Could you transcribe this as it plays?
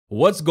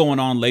What's going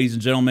on, ladies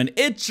and gentlemen?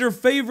 It's your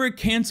favorite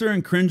cancer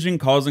and cringing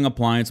causing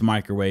appliance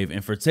microwave,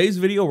 and for today's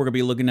video we're going to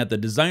be looking at the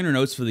designer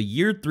notes for the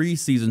year 3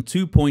 season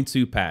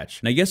 2.2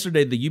 patch. Now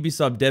yesterday the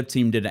Ubisoft dev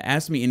team didn't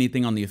ask me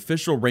anything on the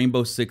official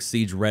Rainbow Six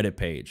Siege Reddit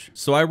page,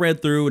 so I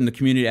read through and the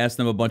community asked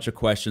them a bunch of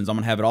questions. I'm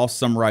going to have it all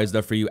summarized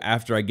up for you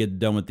after I get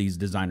done with these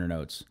designer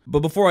notes.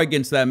 But before I get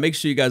into that, make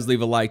sure you guys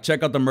leave a like,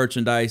 check out the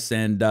merchandise,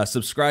 and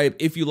subscribe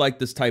if you like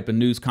this type of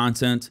news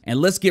content. And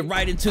let's get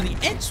right into the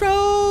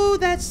intro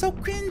that's so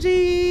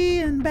cringy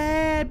and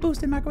bad.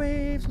 Boosted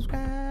microwave,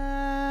 subscribe.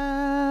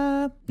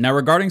 Now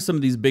regarding some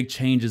of these big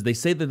changes, they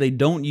say that they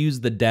don't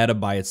use the data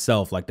by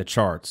itself like the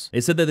charts.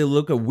 They said that they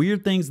look at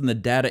weird things in the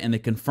data and they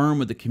confirm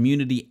with the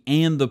community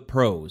and the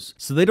pros.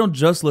 So they don't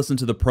just listen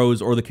to the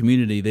pros or the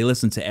community, they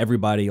listen to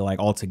everybody like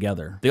all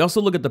together. They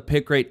also look at the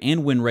pick rate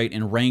and win rate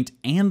in ranked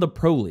and the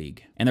pro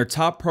league. And their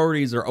top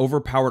priorities are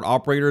overpowered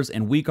operators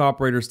and weak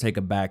operators take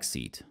a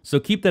backseat.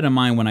 So keep that in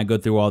mind when I go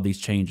through all these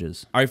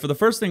changes. All right, for the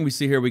first thing we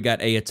see here, we got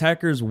a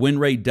attacker's win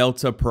rate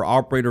delta per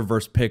operator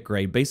versus pick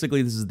rate.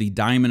 Basically, this is the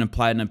diamond and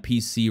platinum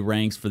PC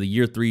ranks for the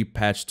year 3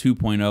 patch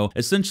 2.0.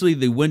 Essentially,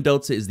 the win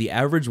delta is the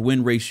average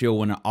win ratio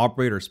when an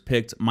operator is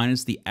picked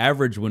minus the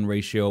average win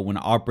ratio when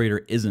an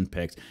operator isn't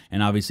picked.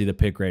 And obviously the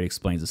pick rate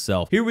explains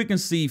itself. Here we can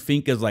see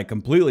Finka is like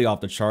completely off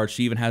the charts.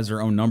 She even has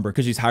her own number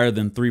because she's higher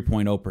than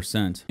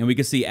 3.0%. And we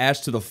can see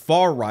Ash to the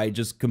far right,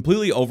 just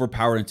completely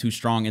overpowered and too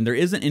strong, and there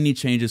isn't any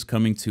changes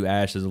coming to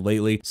Ash as of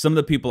lately. Some of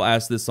the people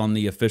asked this on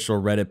the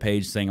official Reddit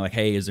page saying like,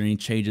 hey, is there any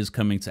changes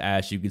coming to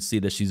Ash? You can see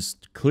that she's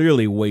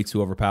clearly way too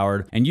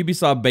overpowered, and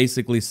Ubisoft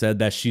basically said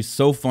that she's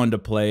so fun to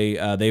play.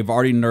 They've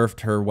already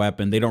nerfed her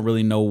weapon. They don't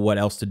really know what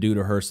else to do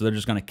to her, so they're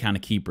just going to kind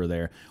of keep her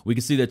there. We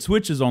can see that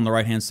Twitch is on the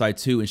right hand side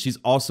too, and she's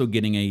also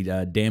getting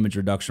a damage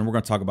reduction. We're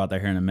going to talk about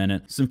that here in a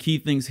minute. Some key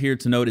things here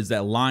to note is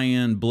that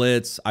Lion,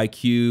 Blitz,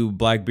 IQ,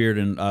 Blackbeard,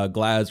 and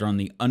Glaz are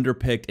on the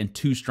underpicked and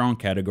too strong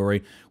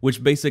category,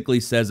 which basically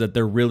says that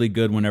they're really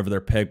good whenever they're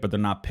picked, but they're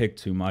not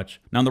picked too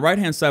much. Now on the right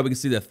hand side, we can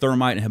see that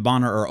Thermite and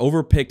Hibana are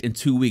overpicked and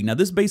too weak. Now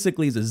this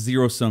basically is a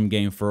zero-sum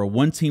game. For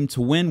one team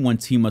to win, one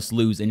team must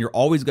lose, and you're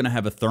always going to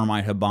have a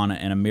Thermite, Hibana,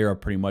 and a Mira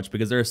pretty much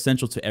because they're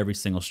essential to every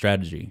single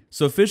strategy.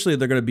 So officially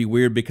they're going to be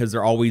weird because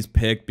they're always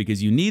picked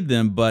because you need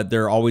them, but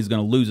they're always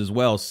going to lose as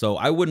well. So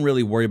I wouldn't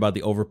really worry about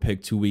the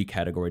overpicked too weak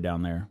category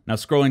down there. Now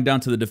scrolling down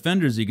to the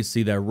defenders, you can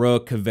see that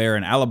Rook, Kavera,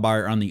 and Alibi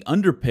are on the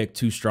underpicked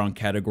too strong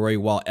category,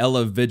 while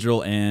Ella,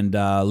 Vigil, and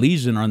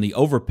Legion are on the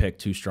overpicked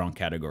too strong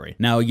category.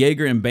 Now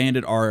Jaeger and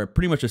Bandit are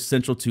pretty much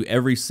essential to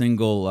every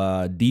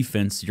single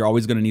defense. You're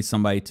always going to need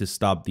somebody to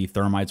stop the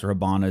Thermites or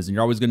Hibanas, and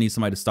you're always going to need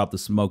somebody to stop the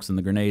smokes and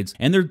the grenades,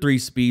 and they're 3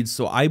 speeds,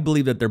 so I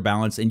believe that they're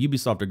balanced, and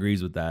Ubisoft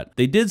agrees with that.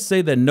 They did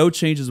say that no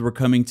changes were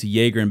coming to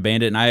Jaeger and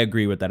Bandit, and I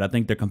agree with that. I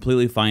think they're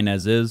completely fine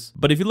as is,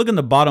 but if you look in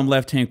the bottom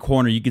left hand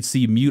corner, you can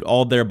see Mute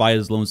all there by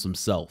his lonesome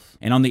self.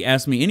 And on the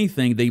Ask Me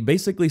Anything, they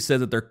basically said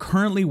that they're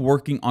currently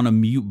working on a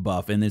mute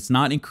buff, and it's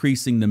not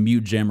increasing the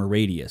mute jammer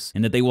radius,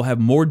 and that they will have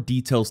more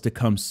details to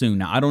come soon.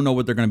 Now I don't know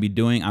what they're going to be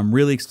doing. I'm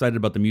really excited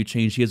about the mute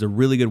change. He has a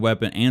really good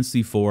weapon and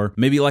C4,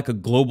 maybe like a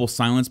global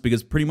silence,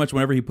 because pretty much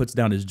whenever he puts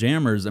down his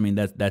jammers, I mean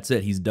that's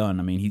it, he's done.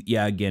 I mean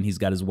again, he's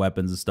got his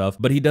weapons and stuff,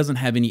 but he doesn't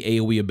have any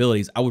AoE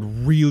abilities. I would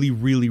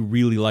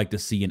really like to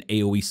see an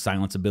AoE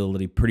silence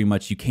ability. Pretty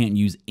much you can't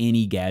use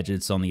any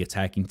gadgets on the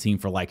attacking team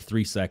for like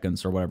 3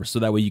 seconds or whatever, so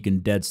that way you can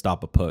dead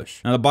stop a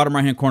push. Now the bottom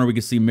right hand corner, we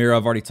can see Mira.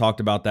 I've already talked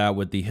about that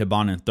with the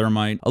Hibana and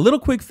Thermite. A little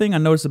quick thing I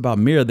noticed about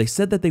Mira, they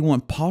said that they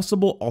want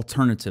possible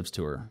alternatives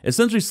to her,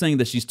 essentially saying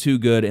that she's too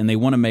good and they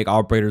want to make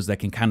operators that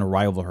can kind of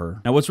rival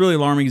her. Now what's really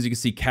alarming is you can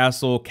see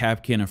Castle,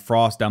 Capkin, and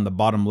Frost down the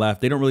bottom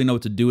left. They don't really know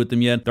what to do with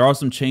them yet. There are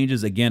some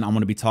changes. Again, I'm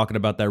going to be talking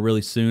about that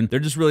really soon. They're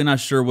just really not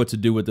sure what to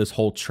do with this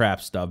whole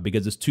trap stuff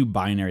because it's too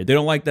binary. They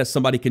don't like that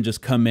somebody can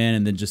just come in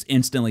and then just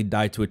instantly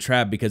die to a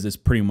trap because it's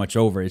pretty much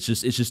over. It's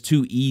just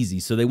too easy.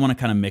 So they want to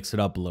kind of mix it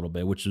up a little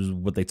bit, which is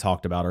what they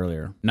talked about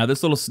earlier. Now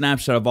this little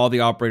snapshot of all the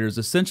operators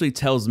essentially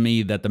tells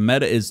me that the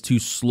meta is to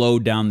slow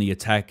down the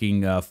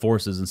attacking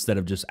forces instead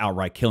of just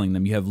outright killing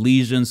them. You have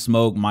Legion,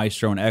 Smoke,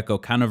 Maestro, and Echo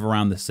kind of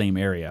around the same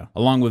area,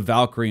 along with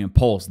Valkyrie and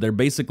Pulse. They're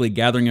basically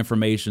gathering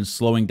information,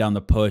 slowing down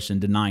the push, and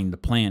denying the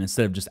plan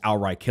instead of just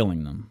outright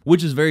killing them,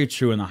 which is very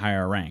true in the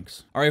higher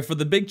ranks. All right, for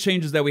the big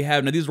changes that we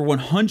have, now these are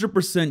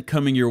 100%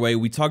 coming your way.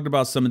 We talked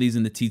about some of these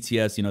in the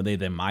TTS, you know, they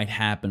might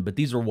happen, but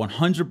these are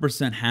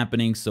 100%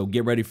 happening, so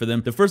get ready for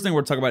them. The first thing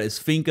we're talking about is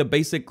Finka.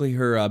 Basically,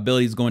 her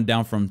ability is going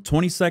down from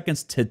 20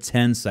 seconds to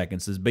 10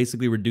 seconds. Is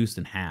basically reduced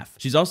in half.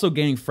 She's also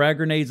gaining frag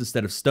grenades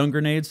instead of stun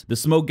grenades. The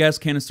smoke gas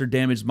canister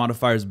damage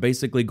modifier is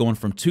basically going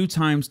from 2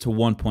 times to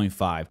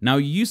 1.5. Now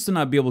you used to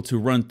not be able to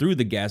run through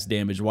the gas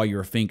damage while you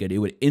were Finka. It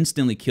would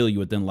instantly kill you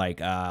within like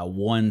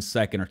 1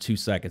 second or 2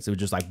 seconds. It was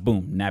just like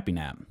boom, nappy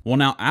nap. Well,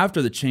 now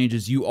after the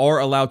changes, you are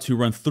allowed to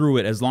run through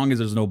it as long as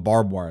there's no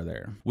barbed wire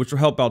there, which will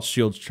help out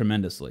shields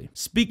tremendously.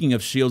 Speaking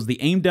of shields,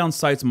 the aim down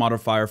sights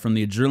modifier from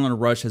the adrenaline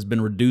rush has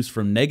been reduced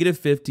from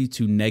 -50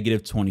 to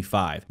 -25.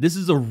 25. This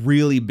is a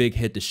really big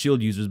hit to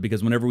shield users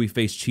because whenever we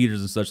face cheaters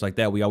and such like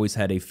that, we always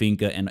had a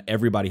Finka and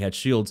everybody had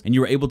shields, and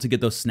you were able to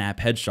get those snap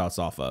headshots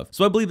off of.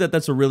 So I believe that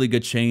that's a really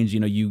good change. You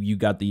know, you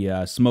got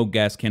the smoke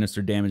gas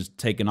canister damage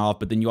taken off,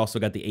 but then you also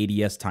got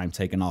the ADS time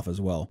taken off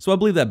as well. So I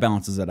believe that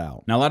balances it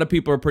out. Now, a lot of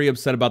people are pretty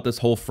upset about this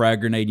whole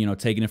frag grenade, you know,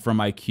 taking it from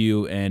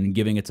IQ and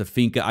giving it to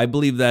Finka. I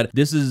believe that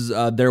this is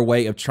their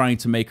way of trying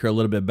to make her a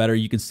little bit better.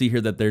 You can see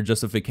here that their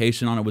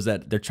justification on it was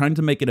that they're trying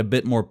to make it a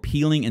bit more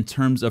appealing in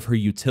terms of her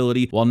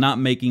utility while not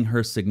making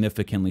her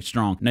significantly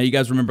strong. Now, you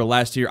guys remember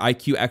last year,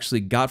 IQ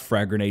actually got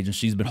frag grenades and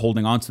she's been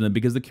holding on to them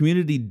because the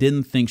community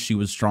didn't think she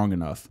was strong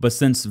enough. But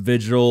since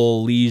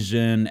Vigil,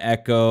 Legion,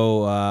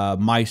 Echo,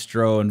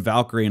 Maestro, and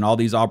Valkyrie, and all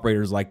these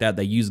operators like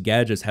that use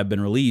gadgets have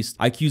been released,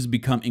 IQ's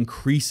become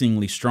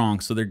increasingly strong.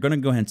 So they're going to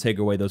go ahead and take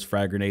away those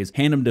frag grenades,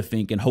 hand them to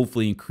Fink, and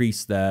hopefully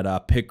increase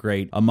that pick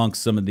rate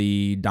amongst some of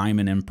the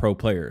Diamond and Pro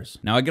players.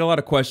 Now, I get a lot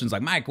of questions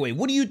like, Microwave,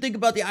 what do you think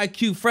about the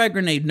IQ frag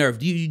grenade nerf?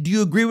 Do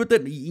you agree with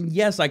it?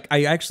 Yes,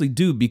 I actually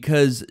do,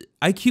 because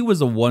IQ was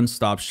a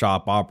one-stop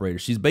shop operator.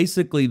 She's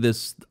basically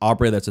this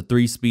operator that's a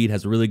 3-speed,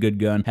 has a really good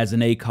gun, has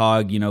an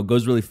ACOG, you know,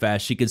 goes really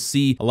fast. She could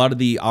see a lot of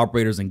the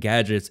operators and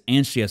gadgets,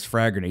 and she has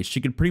frag grenades. She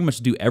could pretty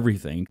much do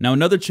everything. Now,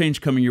 another change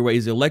coming your way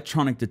is the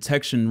electronic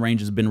detection range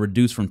has been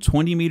reduced from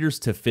 20 meters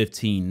to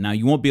 15. Now,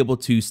 you won't be able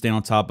to stand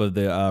on top of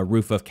the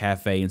roof of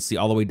Cafe and see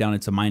all the way down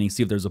into mining,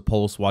 see if there's a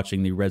pulse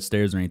watching the red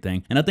stairs or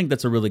anything. And I think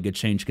that's a really good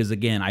change because,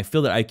 again, I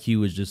feel that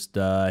IQ is just,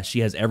 she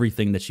has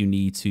everything that you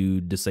need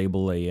to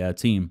disable a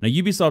team. Now,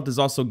 Ubisoft is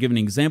also giving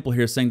an example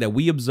here saying that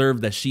we observe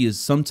that she is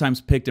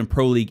sometimes picked in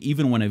Pro League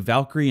even when a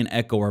Valkyrie and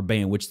Echo are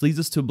banned, which leads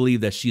us to believe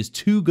that she is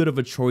too good of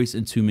a choice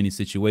in too many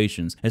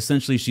situations.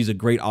 Essentially, she's a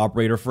great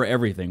operator for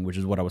everything, which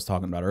is what I was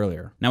talking about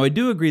earlier. Now, I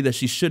do agree that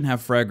she shouldn't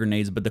have frag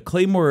grenades, but the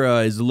Claymore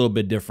is a little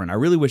bit different. I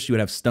really wish you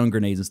would have stun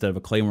grenades instead of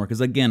a Claymore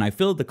because, again, I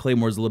feel that the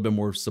Claymore is a little bit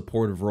more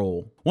supportive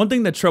role. One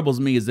thing that troubles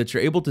me is that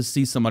you're able to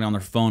see somebody on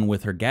their phone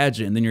with her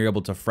gadget and then you're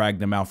able to frag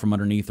them out from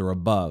underneath or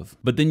above.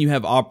 But then you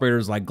have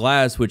operators like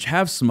Glass, which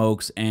have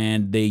smokes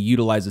and they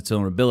utilize its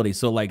own ability.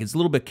 So like it's a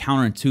little bit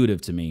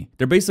counterintuitive to me.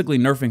 They're basically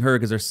nerfing her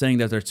because they're saying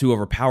that they're too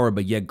overpowered,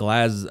 but yet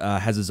Glass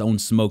has his own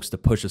smokes to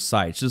push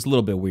aside. It's just a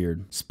little bit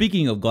weird.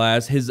 Speaking of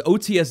Glass, his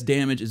OTS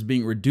damage is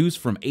being reduced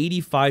from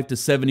 85 to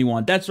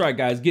 71. That's right,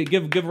 guys.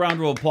 Give a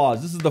round of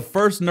applause. This is the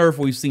first nerf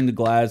we've seen to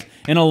Glass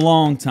in a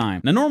long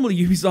time. Now, normally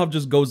Ubisoft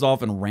just goes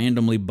off and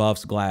randomly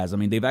buffs Glass. I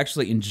mean, they've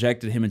actually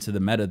injected him into the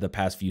meta the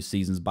past few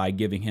seasons by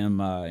giving him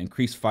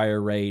increased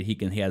fire rate.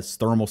 He has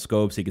thermal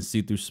scopes. He can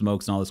see through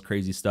smokes and all this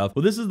crazy stuff.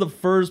 Well, this is the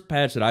first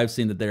patch that I've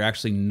seen that they're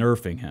actually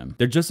nerfing him.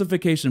 Their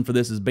justification for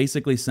this is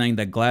basically saying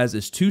that Glass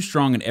is too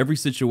strong in every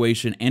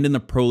situation and in the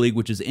Pro League,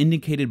 which is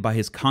indicated by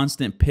his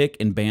constant pick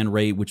and ban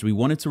rate, which we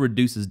wanted to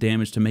reduce his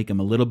damage to make him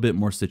a little bit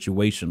more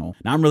situational.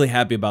 Now, I'm really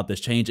happy about this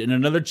change. And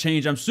another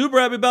change I'm super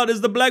happy about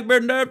is the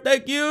Blackbeard nerf.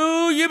 Thank you,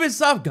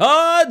 Ubisoft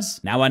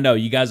gods. Now, I know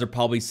you guys are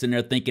probably sitting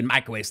there thinking,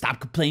 Microwave, stop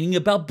complaining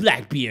about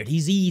Blackbeard.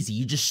 He's easy.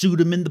 You just shoot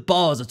him in the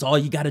balls. That's all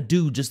you got to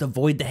do. Just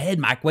avoid the head,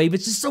 Microwave.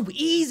 It's just so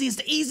easy. It's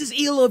the easiest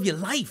elo of your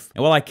life.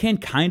 And while I can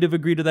kind of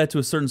agree to that to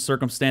a certain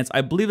circumstance,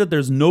 I believe that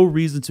there's no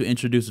reason to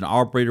introduce an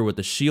operator with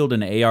a shield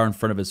and an AR in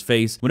front of his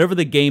face whenever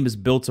the game is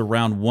built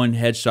around one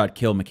headshot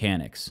kill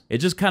mechanics. It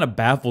just kind of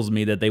baffles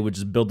me that they would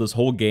just build this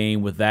whole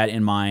game with that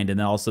in mind, and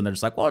then all of a sudden they're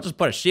just like, well, I'll just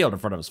put a shield in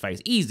front of his face.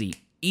 Easy.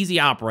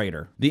 Easy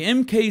operator. The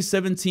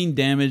MK17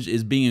 damage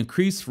is being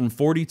increased from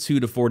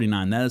 42 to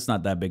 49. That is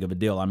not that big of a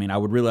deal. I mean, I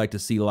would really like to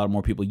see a lot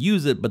more people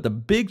use it, but the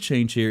big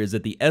change here is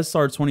that the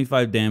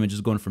SR25 damage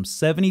is going from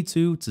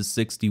 72 to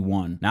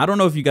 61. Now, I don't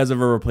know if you guys have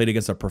ever played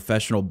against a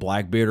professional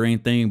Blackbeard or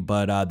anything,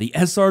 but the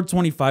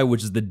SR25,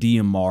 which is the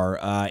DMR,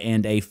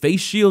 and a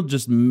face shield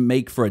just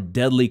make for a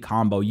deadly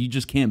combo. You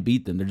just can't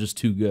beat them. They're just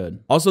too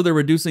good. Also, they're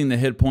reducing the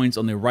hit points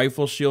on the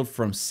rifle shield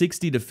from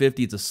 60 to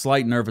 50. It's a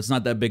slight nerf. It's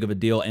not that big of a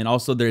deal. And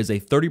also, there is a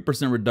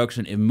 30%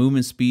 reduction in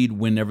movement speed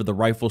whenever the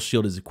rifle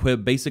shield is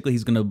equipped. Basically,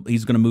 he's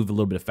gonna move a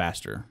little bit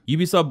faster.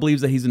 Ubisoft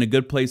believes that he's in a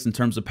good place in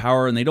terms of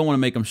power, and they don't want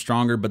to make him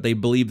stronger, but they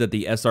believe that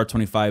the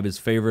SR25 is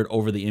favored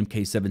over the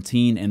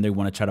MK17, and they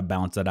want to try to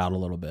balance that out a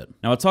little bit.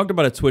 Now, I talked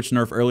about a Twitch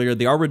nerf earlier.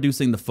 They are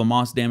reducing the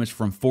FAMAS damage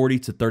from 40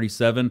 to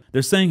 37.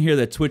 They're saying here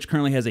that Twitch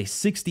currently has a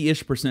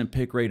 60-ish%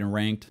 pick rate in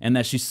ranked, and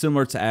that she's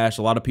similar to Ashe.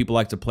 A lot of people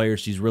like to play her.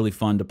 She's really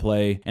fun to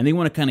play, and they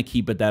want to kind of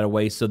keep it that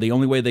way. So the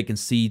only way they can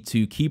see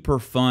to keep her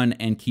fun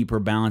and keep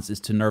her balance is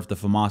to nerf the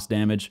FAMAS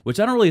damage, which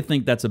I don't really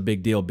think that's a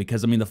big deal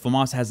because, I mean, the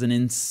FAMAS has an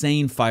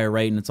insane fire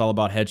rate and it's all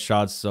about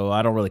headshots, so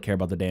I don't really care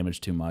about the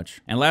damage too much.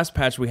 And last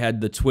patch, we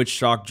had the Twitch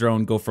shock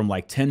drone go from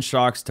like 10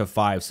 shocks to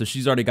 5, so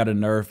she's already got a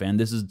nerf, and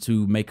this is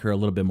to make her a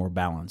little bit more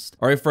balanced.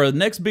 All right, for our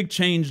next big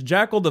change,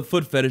 Jackal the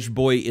Foot Fetish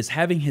Boy is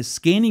having his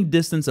scanning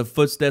distance of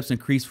footsteps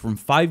increase from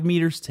 5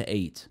 meters to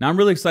 8. Now, I'm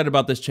really excited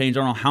about this change.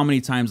 I don't know how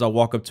many times I'll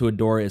walk up to a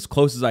door as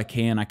close as I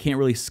can. I can't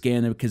really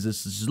scan it because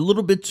it's just a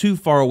little bit too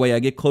far away. I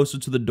get closer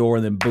to the door door,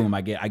 and then boom,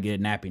 I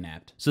get nappy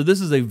napped. So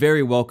this is a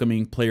very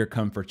welcoming player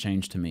comfort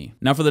change to me.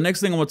 Now for the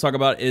next thing I want to talk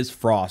about is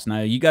Frost.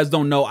 Now you guys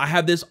don't know, I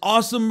have this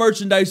awesome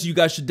merchandise. You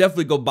guys should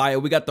definitely go buy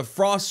it. We got the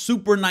Frost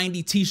Super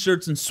 90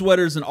 t-shirts and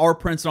sweaters and art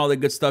prints and all that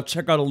good stuff.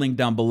 Check out a link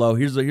down below.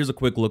 Here's a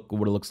quick look at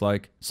what it looks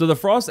like. So the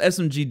Frost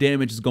SMG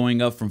damage is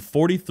going up from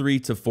 43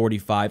 to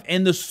 45,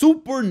 and the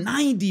Super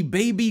 90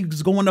 baby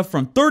is going up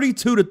from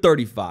 32 to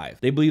 35.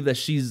 They believe that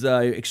she's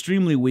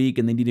extremely weak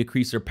and they need to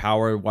increase her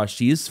power. While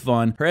she is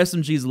fun, her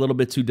SMG is a little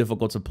bit too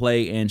difficult to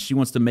play, and she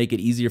wants to make it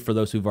easier for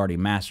those who've already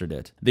mastered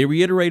it. They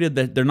reiterated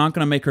that they're not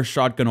going to make her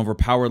shotgun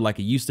overpowered like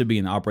it used to be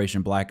in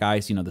Operation Black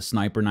Ice, you know, the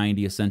Sniper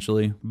 90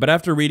 essentially. But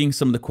after reading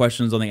some of the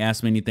questions on the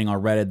Ask Me Anything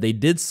on Reddit, they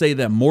did say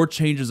that more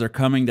changes are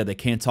coming that they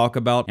can't talk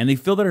about, and they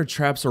feel that her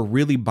traps are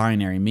really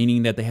binary,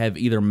 meaning that they have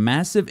either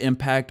massive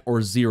impact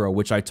or zero,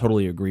 which I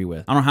totally agree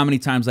with. I don't know how many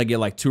times I get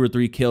like 2 or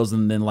 3 kills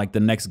and then like the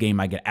next game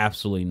I get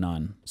absolutely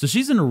none. So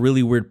she's in a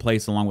really weird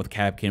place along with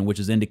Capkin, which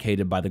is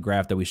indicated by the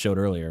graph that we showed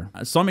earlier.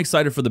 So I'm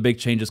excited for the big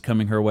changes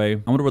coming her way.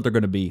 I wonder what they're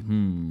going to be.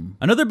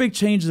 Another big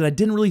change that I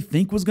didn't really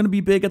think was going to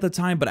be big at the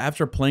time, but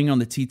after playing on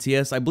the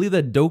TTS, I believe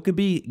that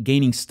Dokkaebi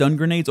gaining stun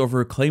grenades over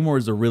her Claymore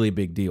is a really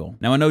big deal.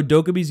 Now I know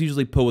Dokkaebi's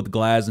usually put with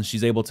Glaz and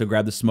she's able to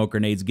grab the smoke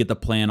grenades, get the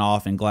plan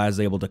off, and Glaz is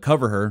able to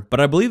cover her, but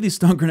I believe these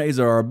stun grenades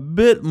are a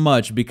bit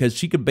much because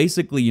she could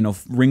basically, you know,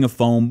 ring a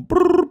phone,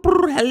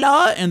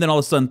 hello, and then all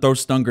of a sudden throw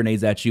stun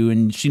grenades at you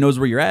and she knows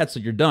where you're at, so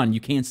you're done. You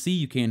can't see,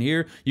 you can't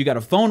hear, you got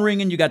a phone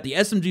ringing, you got the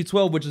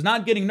SMG-12, which is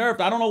not getting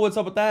nerfed. I don't know what's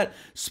up with that.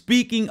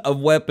 Speaking of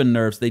weapon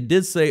nerfs, they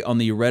did say on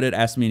the Reddit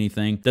Ask Me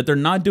Anything that they're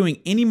not doing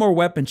any more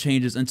weapon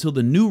changes until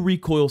the new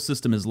recoil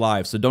system is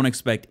live, so don't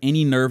expect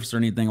any nerfs or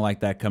anything like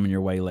that coming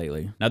your way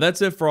lately. Now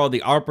that's it for all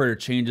the operator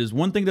changes.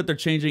 One thing that they're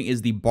changing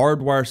is the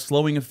barbed wire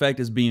slowing effect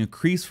is being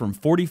increased from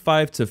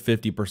 45 to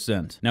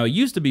 50%. Now it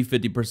used to be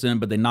 50%,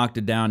 but they knocked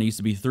it down. It used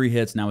to be 3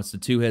 hits, now it's to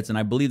 2 hits, and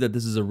I believe that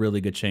this is a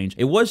really good change.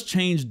 It was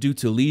changed due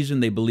to Lesion.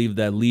 They believe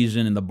that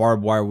Lesion and the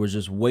barbed wire was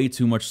just way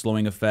too much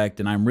slowing effect,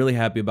 and I'm really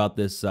happy about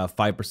this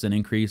 5%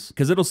 increase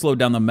because it'll slow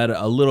down the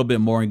meta a little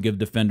bit more and give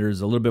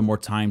defenders a little bit more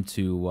time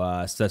to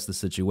assess the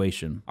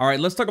situation. All right,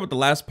 let's talk about the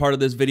last part of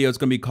this video. It's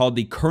going to be called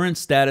the current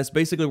status.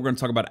 Basically, we're going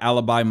to talk about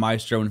Alibi,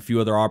 Maestro, and a few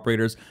other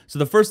operators. So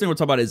the first thing we'll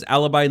talk about is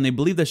Alibi, and they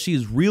believe that she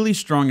is really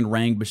strong in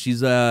rank, but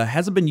she's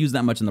hasn't been used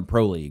that much in the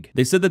Pro League.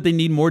 They said that they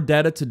need more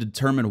data to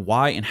determine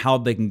why and how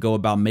they can go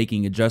about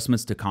making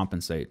adjustments to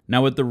compensate.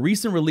 Now, with the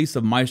recent release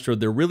of Maestro,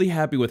 they're really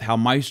happy with how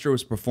Maestro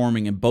is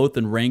performing in both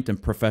in ranked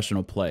and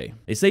professional play.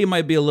 They say it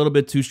might be a little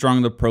bit too strong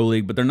in the Pro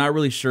League, but they're not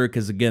really sure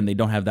because, again, they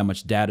don't have that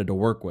much data to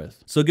work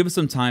with. So give us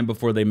some time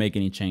before they make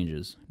any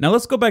changes. Now,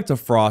 let's go back to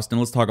Frost and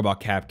let's talk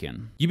about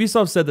Capkin.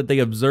 Ubisoft said that they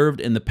observed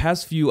in the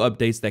past few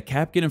updates that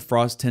Capkin and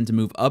Frost tend to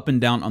move up and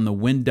down on the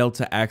wind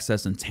delta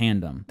axis in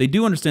tandem. They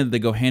do understand that they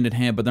go hand in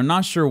hand, but they're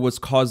not sure what's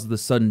caused the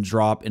sudden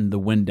drop in the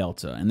wind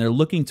delta, and they're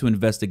looking to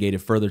investigate it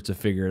further to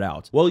figure it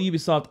out. Well,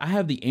 Ubisoft, I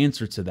have the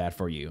answer to that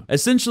for you.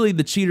 Essentially,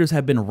 the cheaters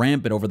have been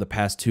rampant over the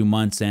past 2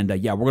 months, and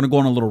yeah, we're gonna go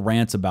on a little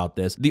rant about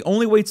this. The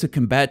only way to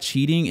combat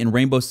cheating in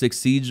Rainbow Six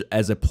Siege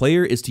as a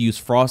player is to use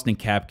Frost and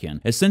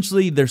Capkin.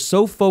 Essentially, they're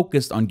so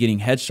focused on getting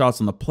headshots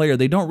on the player,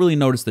 they don't really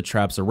notice the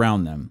traps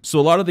around them. So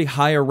a lot of the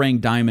higher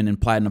ranked Diamond and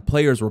Platinum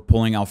players were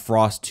pulling out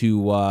Frost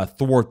to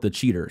thwart the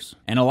cheaters.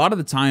 And a lot of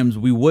the times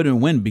we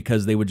wouldn't win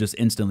because they would just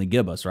instantly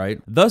give us,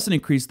 right? Thus it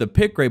increased the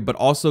pick rate, but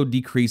also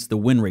decreased the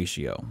win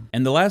ratio.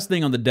 And the last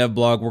thing on the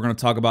DevBlog we're going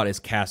to talk about is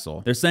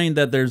Castle. They're saying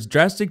that there's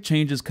drastic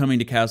changes coming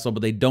to Castle,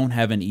 but they don't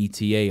have an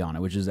ETA on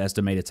it, which is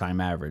estimated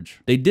time average.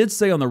 They did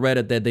say on the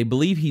Reddit that they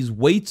believe he's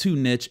way too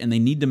niche and they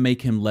need to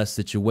make him less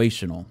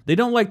situational. They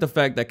don't like the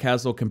fact that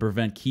Castle can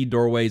prevent key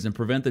doorways and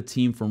prevent the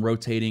team from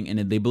rotating, and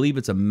they believe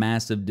it's a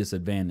massive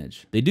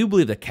disadvantage. They do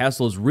believe that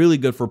Castle is really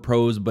good for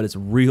pros, but it's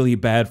really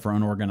bad for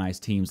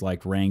unorganized teams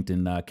like ranked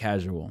and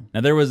casual.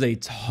 Now, there was a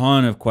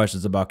ton of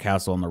questions about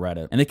Castle on the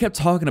Reddit, and they kept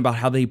talking about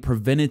how they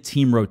prevented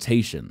team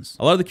rotations.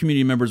 A lot of the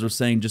community members were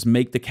saying just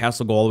make the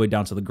Castle go all the way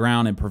down to the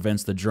ground and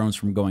prevents the drones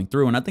from going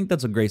through, and I think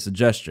that's a great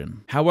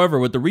suggestion. However,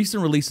 with the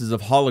recent releases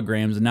of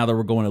holograms, and now that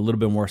we're going a little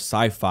bit more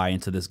sci-fi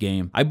into this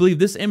game, I believe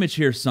this image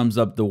here sums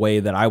up the way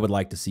that I would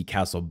like to see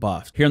Castle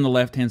buffed. Here on the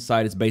left-hand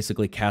side, it's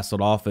basically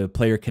castled off. A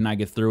player cannot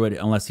get through it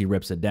unless he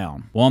rips it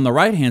down. While on the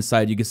right-hand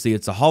side, you can see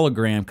it's a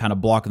hologram kind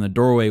of blocking the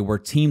doorway where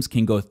teams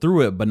can go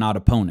through it, but not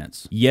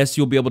opponents. Yes,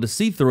 you'll be able to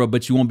see through it,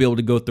 but you won't be able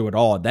to go through it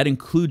all. That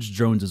includes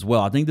drones as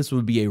well. I think this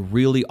would be a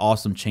really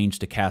awesome change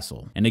to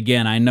Castle. And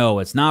again, I know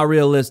it's not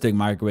realistic,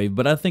 Microwave,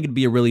 but I think it'd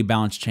be a really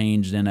balanced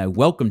change and a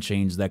welcome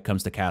change that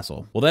comes to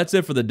Castle. Well, that's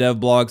it for the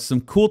DevBlog.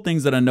 Some cool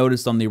things that I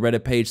noticed on the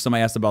Reddit page.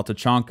 Somebody asked about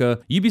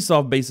Tachanka.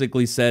 Ubisoft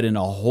basically said in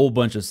a whole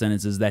bunch of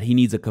sentences that he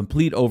needs a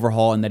complete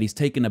overhaul and that he's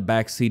taking a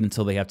backseat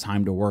until they have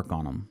time to work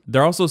on him.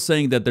 They're also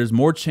saying that there's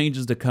more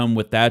changes to come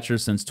with Thatcher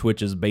since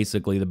Twitch is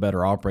basically the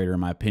better operator in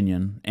my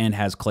opinion and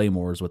has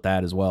claymores with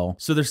that as well.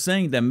 So they're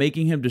saying that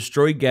making him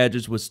destroy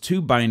gadgets was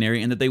too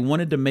binary and that they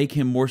wanted to make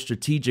him more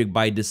strategic strategic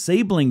by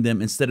disabling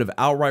them instead of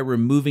outright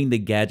removing the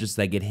gadgets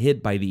that get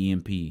hit by the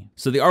EMP.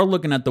 So they are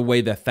looking at the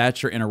way that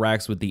Thatcher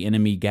interacts with the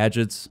enemy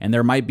gadgets, and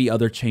there might be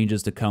other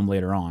changes to come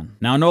later on.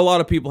 Now, I know a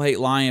lot of people hate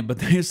Lion, but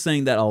they're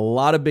saying that a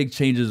lot of big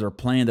changes are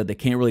planned that they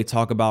can't really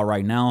talk about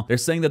right now. They're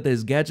saying that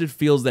his gadget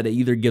feels that it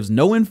either gives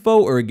no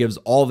info or it gives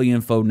all the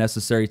info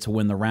necessary to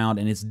win the round,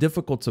 and it's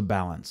difficult to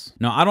balance.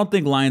 Now, I don't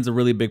think Lion's a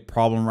really big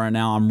problem right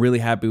now. I'm really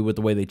happy with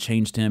the way they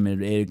changed him.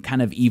 It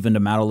kind of evened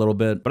him out a little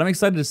bit, but I'm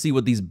excited to see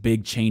what these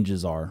big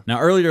changes are. Now,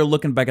 earlier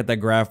looking back at that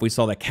graph, we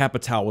saw that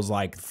Capital was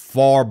like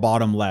far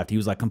bottom left. He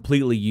was like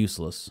completely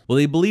useless. Well,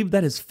 they believe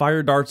that his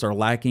fire darts are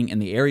lacking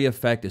and the area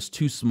effect is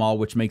too small,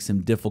 which makes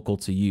him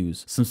difficult to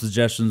use. Some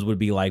suggestions would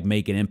be like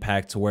make an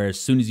impact to where as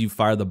soon as you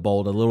fire the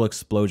bolt, a little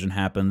explosion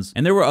happens.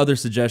 And there were other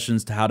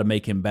suggestions to how to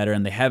make him better,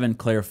 and they haven't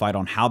clarified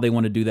on how they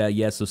want to do that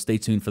yet, so stay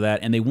tuned for that.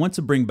 And they want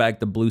to bring back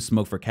the blue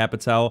smoke for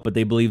Capital, but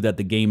they believe that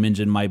the game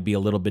engine might be a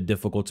little bit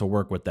difficult to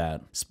work with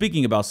that.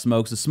 Speaking about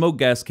smokes, the smoke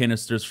gas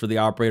canisters for the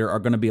operator are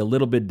going to be a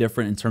little bit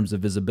different in terms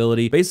of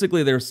visibility.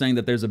 Basically, they're saying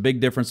that there's a big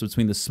difference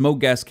between the smoke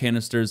gas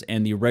canisters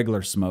and the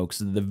regular smokes,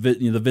 the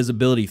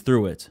visibility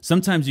through it.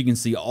 Sometimes you can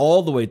see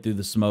all the way through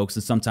the smokes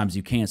and sometimes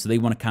you can't, so they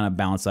want to kind of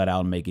balance that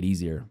out and make it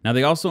easier. Now,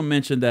 they also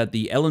mentioned that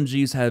the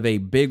LMGs have a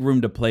big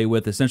room to play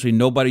with. Essentially,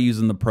 nobody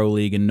uses the Pro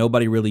League and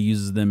nobody really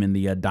uses them in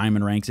the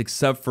diamond ranks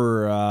except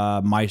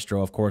for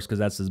Maestro, of course, because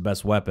that's his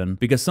best weapon,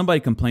 because somebody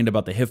complained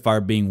about the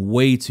hipfire being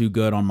way too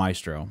good on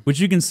Maestro, which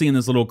you can see in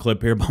this little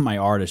clip here by my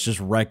artist just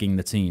wrecking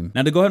the team.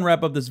 Now, to go ahead and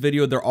wrap up this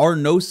video, there are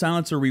no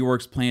silencer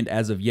reworks planned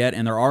as of yet,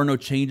 and there are no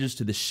changes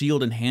to the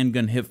shield and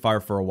handgun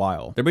hipfire for a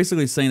while. They're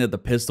basically saying that the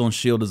pistol and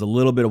shield is a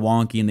little bit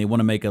wonky and they want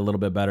to make it a little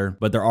bit better,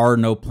 but there are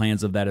no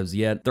plans of that as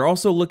yet. They're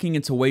also looking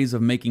into ways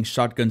of making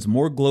shotguns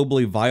more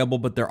globally viable,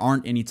 but there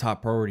aren't any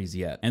top priorities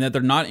yet, and that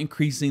they're not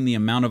increasing the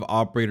amount of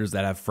operators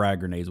that have frag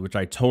grenades, which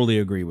I totally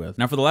agree with.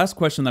 Now, for the last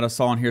question that I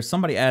saw on here,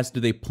 somebody asked, do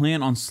they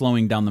plan on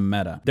slowing down the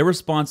meta? Their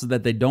response is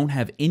that they don't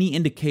have any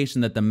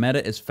indication that the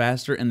meta is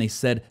faster, and they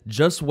said,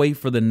 just wait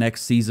for the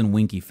next season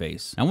winky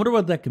face. I wonder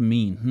what that could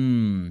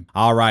mean.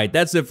 All right,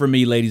 that's it for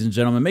me, ladies and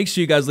gentlemen. Make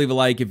sure you guys leave a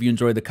like if you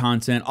enjoyed the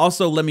content.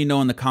 Also, let me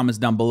know in the comments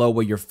down below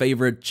what your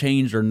favorite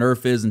change or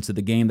nerf is into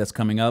the game that's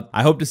coming up.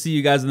 I hope to see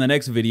you guys in the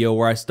next video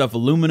where I stuff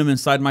aluminum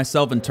inside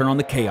myself and turn on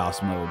the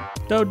chaos mode.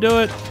 Don't do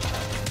it.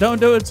 Don't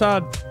do it,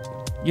 Todd.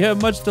 You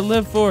have much to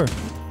live for.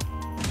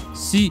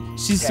 She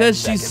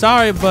says she's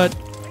sorry, but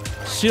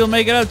she'll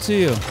make it up to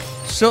you.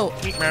 She'll...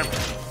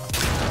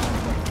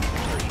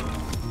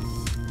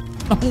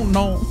 Oh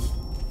no.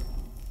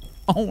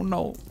 Oh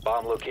no.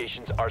 Bomb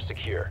locations are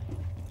secure.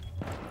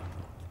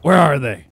 Where are they?